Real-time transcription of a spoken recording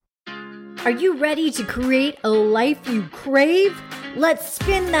Are you ready to create a life you crave? Let's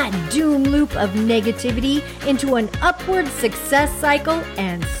spin that doom loop of negativity into an upward success cycle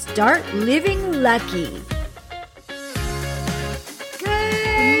and start living lucky.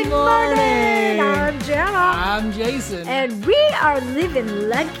 Good morning! I'm Jenna. I'm Jason. And we are living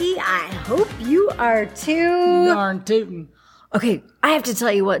lucky. I hope you are too. Darn tootin'. Okay, I have to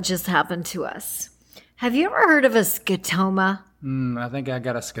tell you what just happened to us. Have you ever heard of a scotoma? I think I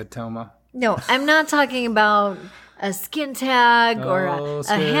got a scotoma. No, I'm not talking about a skin tag or a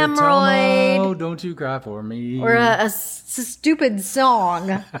hemorrhoid. Oh, don't you cry for me. Or a stupid song.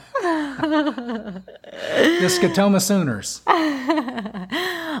 The Scotoma Sooners.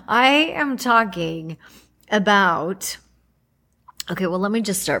 I am talking about... Okay, well, let me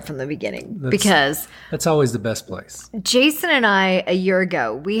just start from the beginning. Because that's always the best place. Jason and I, a year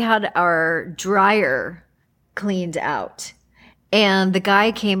ago, we had our dryer cleaned out. And the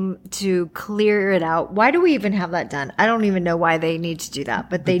guy came to clear it out. Why do we even have that done? I don't even know why they need to do that,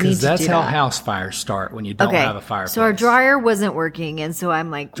 but they need to do that. Because that's how house fires start when you don't have a fireplace. So our dryer wasn't working, and so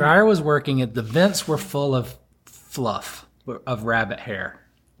I'm like... Dryer was working, and the vents were full of fluff, of rabbit hair.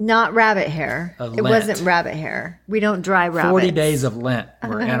 Not rabbit hair. Of it lint. wasn't rabbit hair. We don't dry rabbits. 40 days of lint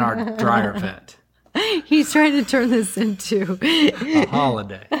were in our dryer vent. He's trying to turn this into... a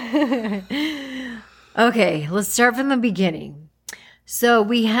holiday. Okay, let's start from the beginning. So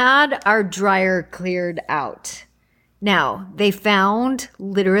we had our dryer cleared out. Now, they found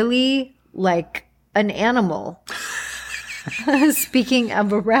literally like an animal. Speaking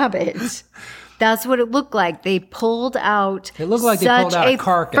of a rabbit, that's what it looked like. They pulled out It looked like they pulled out a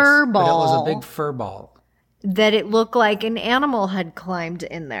carcass, fur but ball it was a big fur ball. that it looked like an animal had climbed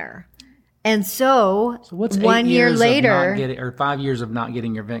in there. And so what's 1 year later, or 5 years of not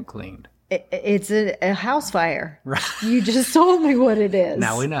getting your vent cleaned? it's a house fire. Right. You just told me what it is.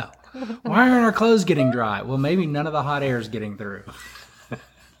 Now we know. Why aren't our clothes getting dry? Well, maybe none of the hot air is getting through.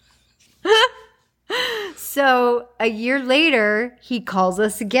 So a year later, he calls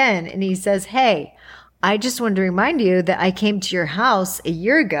us again and he says, "Hey, I just wanted to remind you that I came to your house a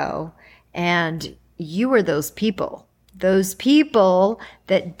year ago and you were those people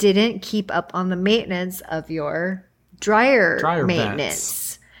that didn't keep up on the maintenance of your dryer maintenance." Vents.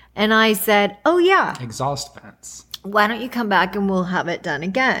 And I said, "Oh yeah, Exhaust vents. why don't you come back and we'll have it done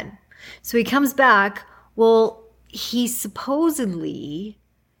again?" So he comes back. Well, he supposedly...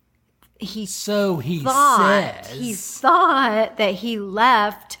 He thought that he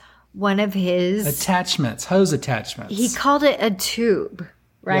left one of his hose attachments. He called it a tube,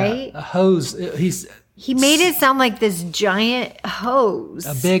 right? Yeah, a hose. He made it sound like this giant hose.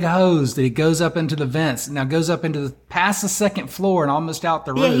 A big hose that he goes up into the vents. Now goes up into past the second floor and almost out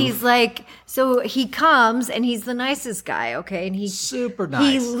the roof. Yeah, he's like, so he comes and he's the nicest guy, okay? And he's super nice.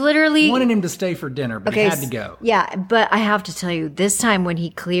 He literally wanted him to stay for dinner, but he had to go. Yeah, but I have to tell you, this time when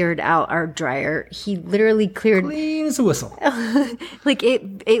he cleared out our dryer, he literally cleared clean as a whistle. Like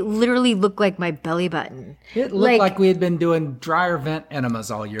it literally looked like my belly button. It looked like we had been doing dryer vent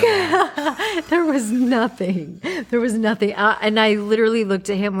enemas all year long. There was nothing. And I literally looked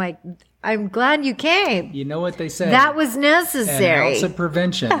at him like, "I'm glad you came." You know what they say? That was necessary. An ounce of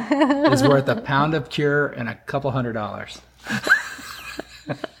prevention is worth a pound of cure and a couple $100.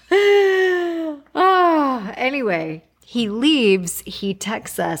 Anyway, he leaves. He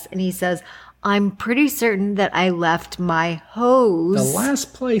texts us and he says, "I'm pretty certain that I left my hose." The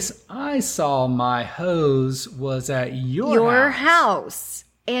last place I saw my hose was at your house.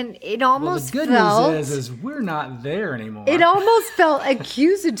 And it almost the good news is we're not there anymore. It almost felt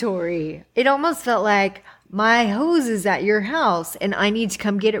accusatory. It almost felt like, my hose is at your house and I need to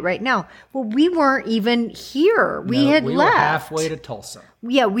come get it right now. Well, we weren't even here. We had left. We were halfway to Tulsa.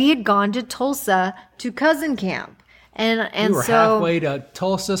 Yeah, we had gone to Tulsa to cousin camp. And we were halfway to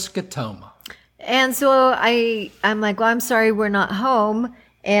Tulsa, Scotoma. And so I'm like, "Well, I'm sorry, we're not home."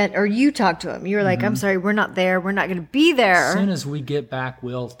 Or you talked to him. You were like, "I'm sorry, we're not there. We're not going to be there. As soon as we get back,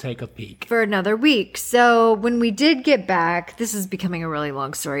 we'll take a peek." For another week. So when we did get back, this is becoming a really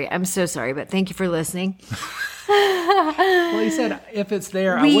long story. I'm so sorry, but thank you for listening. Well, he said if it's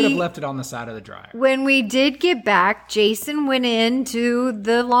there, I would have left it on the side of the dryer. When we did get back, Jason went into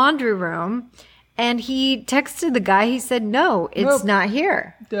the laundry room and he texted the guy. He said, "No, it's not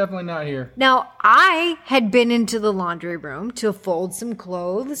here. Definitely not here." Now, I had been into the laundry room to fold some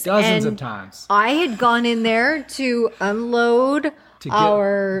clothes. Dozens of times. I had gone in there to unload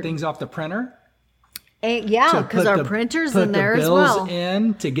get things off the printer. And because our printer's in there as well. Put the bills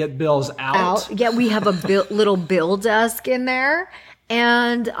in to get bills out. Yeah, we have a little bill desk in there.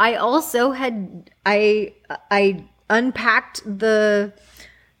 And I also had, I unpacked the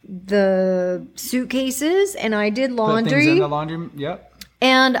the suitcases and I did Put things in laundry. the laundry. Yep.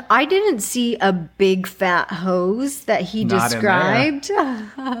 And I didn't see a big fat hose that he Not in there. described.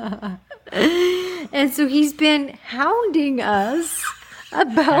 And so he's been hounding us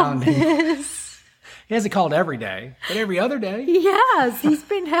about this. He hasn't called every day, but every other day. Yes, he's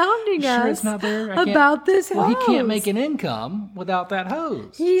been hounding Sure, us it's not there. about this hose. Well, he can't make an income without that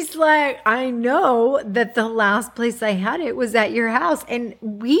hose. He's like, I know that the last place I had it was at your house. And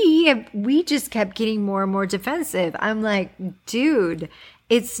we just kept getting more and more defensive. I'm like, dude,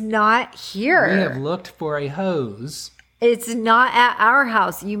 it's not here. We have looked for a hose. It's not at our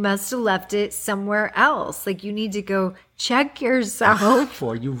house. You must have left it somewhere else. Like, you need to go check yourself.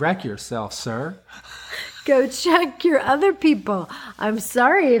 Before you wreck yourself, sir. Go check your other people. I'm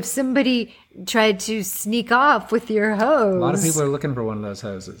sorry if somebody tried to sneak off with your hose. A lot of people are looking for one of those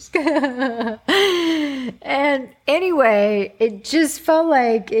hoses. And anyway, it just felt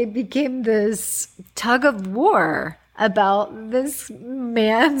like it became this tug of war about this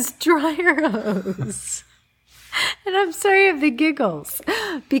man's dryer hose. And I'm sorry of the giggles,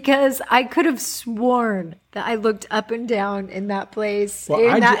 because I could have sworn that I looked up and down in that place,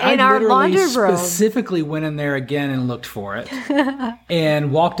 in our laundry room. Specifically went in there again and looked for it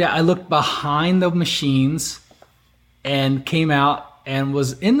and walked out. I looked behind the machines and came out and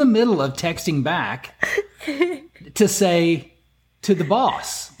was in the middle of texting back to say to the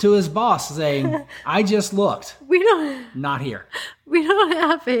boss, to his boss, saying, I just looked. Not here. We don't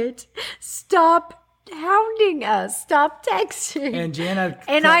have it. Stop hounding us. Stop texting. And Jana.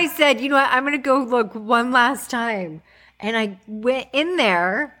 And I said, you know what? I'm going to go look one last time. And I went in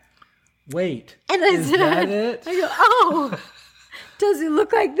there. Wait. And I said, that it? I go, oh, does it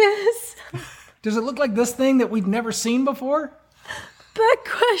look like this? Does it look like this thing that we've never seen before? But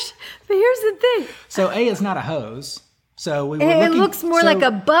here's the thing. So A, it's not a hose. So we were It looking, looks more like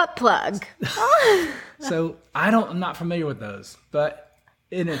a butt plug. So I'm not familiar with those, but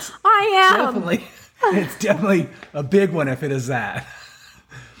it's I am. It's definitely a big one if it is that.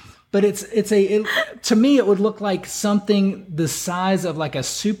 But to me it would look like something the size of like a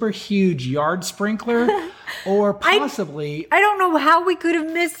super huge yard sprinkler, or possibly I don't know how we could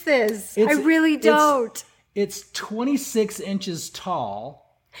have missed this. I really don't. It's 26 inches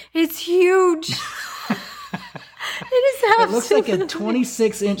tall. It's huge. It looks like a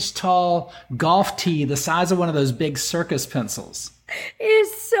 26-inch tall golf tee the size of one of those big circus pencils. It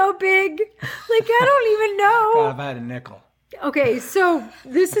is so big. Like, I don't even know. God, if I had a nickel. Okay, so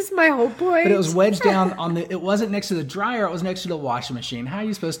this is my whole point. But it was wedged down it wasn't next to the dryer, it was next to the washing machine. How are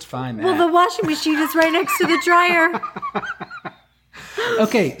you supposed to find that? Well, the washing machine is right next to the dryer.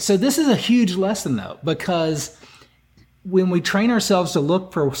 Okay, so this is a huge lesson, though, because when we train ourselves to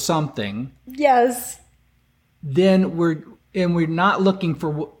look for something, yes, then we're not looking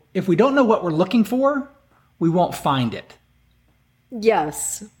for. If we don't know what we're looking for, we won't find it.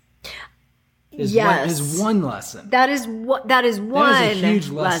 Yes. Is one lesson. That is one That is a huge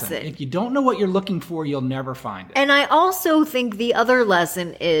lesson. lesson. If you don't know what you're looking for, you'll never find it. And I also think the other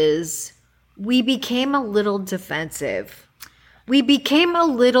lesson is we became a little defensive. We became a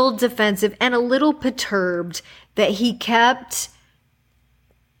little defensive and a little perturbed that he kept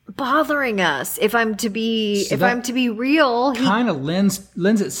bothering us. If I'm to be real, he kind of lends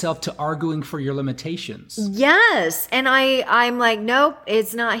itself to arguing for your limitations. Yes. And I'm like, nope,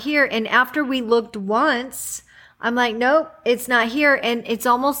 it's not here. And after we looked once, I'm like, nope, it's not here. And it's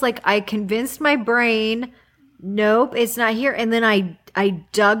almost like I convinced my brain, nope, it's not here. And then I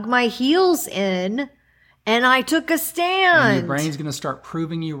dug my heels in and I took a stand. And your brain's going to start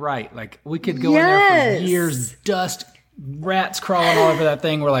proving you right. Like, we could go in there for years, dust, rats crawling all over that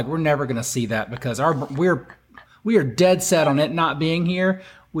thing. We're like, we're never going to see that because we are dead set on it not being here.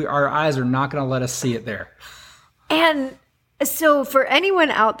 Our eyes are not going to let us see it there. And so for anyone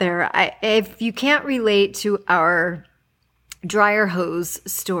out there, if you can't relate to our dryer hose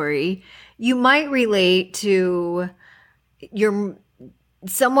story, you might relate to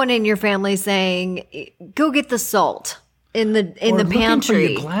someone in your family saying, go get the salt in the pantry.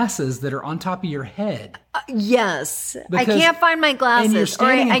 For your glasses that are on top of your head. Yes. I can't find my glasses. Or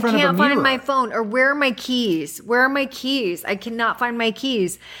I can't find my phone. Or where are my keys? Where are my keys? I cannot find my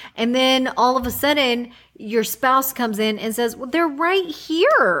keys. And then all of a sudden, your spouse comes in and says, well, they're right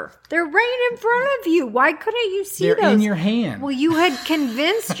here. They're right in front of you. Why couldn't you see those? They're in your hand. Well, you had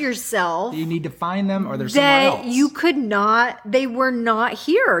convinced yourself you need to find them or there's somewhere else. You could not, they were not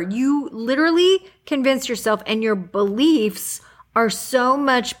here. You literally convinced yourself, and your beliefs are so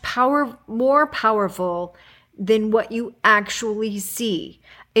much more powerful than what you actually see.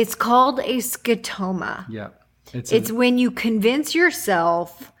 It's called a scotoma. Yeah. It's when you convince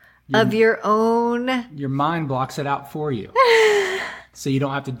yourself of your own. Your mind blocks it out for you. So you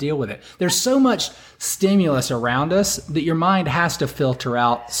don't have to deal with it. There's so much stimulus around us that your mind has to filter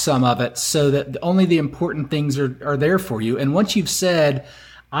out some of it so that only the important things are there for you. And once you've said,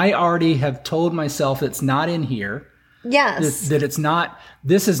 I already have told myself it's not in here. Yes. That it's not,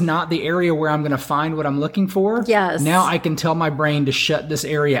 this is not the area where I'm going to find what I'm looking for. Yes. Now I can tell my brain to shut this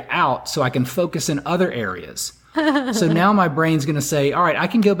area out so I can focus in other areas. So now my brain's going to say, all right, I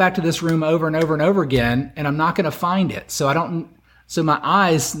can go back to this room over and over and over again, and I'm not going to find it. So my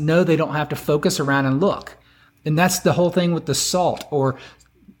eyes know they don't have to focus around and look. And that's the whole thing with the salt or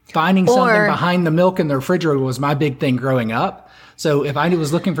finding something behind the milk in the refrigerator was my big thing growing up. So if I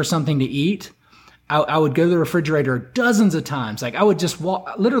was looking for something to eat, I would go to the refrigerator dozens of times. Like I would just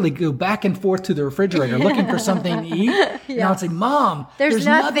literally go back and forth to the refrigerator looking for something to eat. Yeah. And I would say, Mom, there's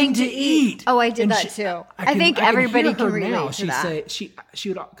nothing to eat. Oh, I did that too. I think everybody can relate to that. She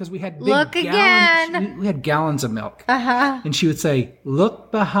would, because we had big look gallons. again. We had gallons of milk. And she would say,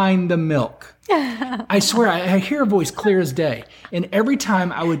 look behind the milk. I swear, I hear her voice clear as day. And every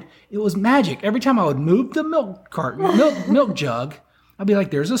time it was magic. Every time I would move the milk jug, I'd be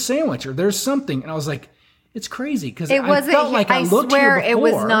like, there's a sandwich or there's something. And I was like, it's crazy because I felt like I looked here before. It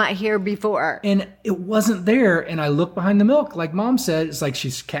was not here before. And it wasn't there. And I looked behind the milk. Like Mom said, it's like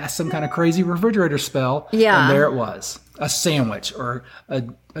she's cast some kind of crazy refrigerator spell. Yeah. And there it was. A sandwich or a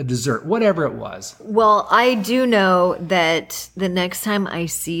dessert, whatever it was. Well, I do know that the next time I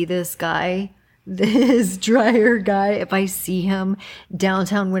see this guy, this dryer guy, if I see him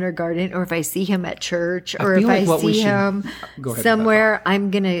downtown Winter Garden or if I see him at church or if I see him somewhere, I'm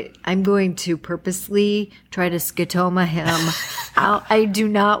going to purposely try to Scotoma him. I do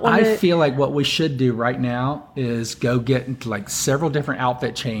not want to. I feel like what we should do right now is go get into like several different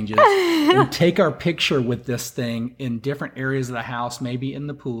outfit changes and take our picture with this thing in different areas of the house, maybe in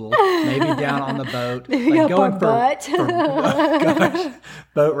the pool, maybe down on the boat, like going for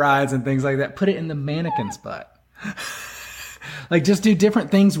boat rides and things like that. Put it in the mannequin's butt. Like just do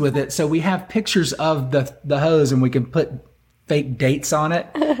different things with it so we have pictures of the hose and we can put fake dates on it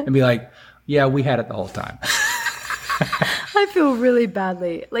and be like, yeah, we had it the whole time. I feel really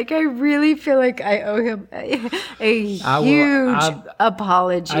badly. Like I really feel like I owe him a huge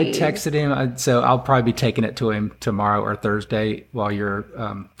apology. I texted him, so I'll probably be taking it to him tomorrow or Thursday while you're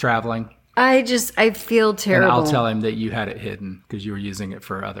traveling. I feel terrible. And I'll tell him that you had it hidden because you were using it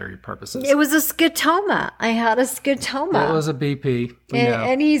for other purposes. It was a Scotoma. I had a Scotoma. It was a BP.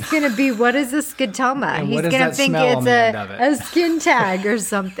 And he's going to be, what is a Scotoma? He's going to think it's a skin tag or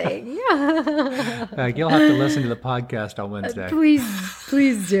something. Like, you'll have to listen to the podcast on Wednesday.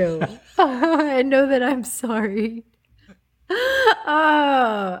 Please do. I know that I'm sorry.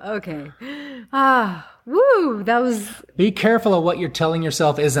 Oh, okay. Woo, that was... Be careful of what you're telling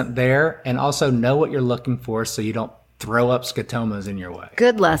yourself isn't there, and also know what you're looking for so you don't throw up scotomas in your way.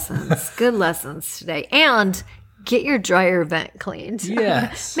 Good lessons. Good lessons today. And get your dryer vent cleaned.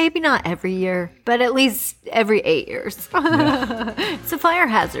 Yes. Maybe not every year, but at least every 8 years. Yeah. It's a fire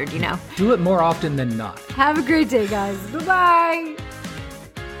hazard, you know. Do it more often than not. Have a great day, guys. Bye-bye.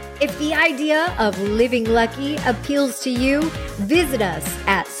 If the idea of living lucky appeals to you, visit us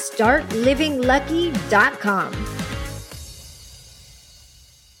at startlivinglucky.com.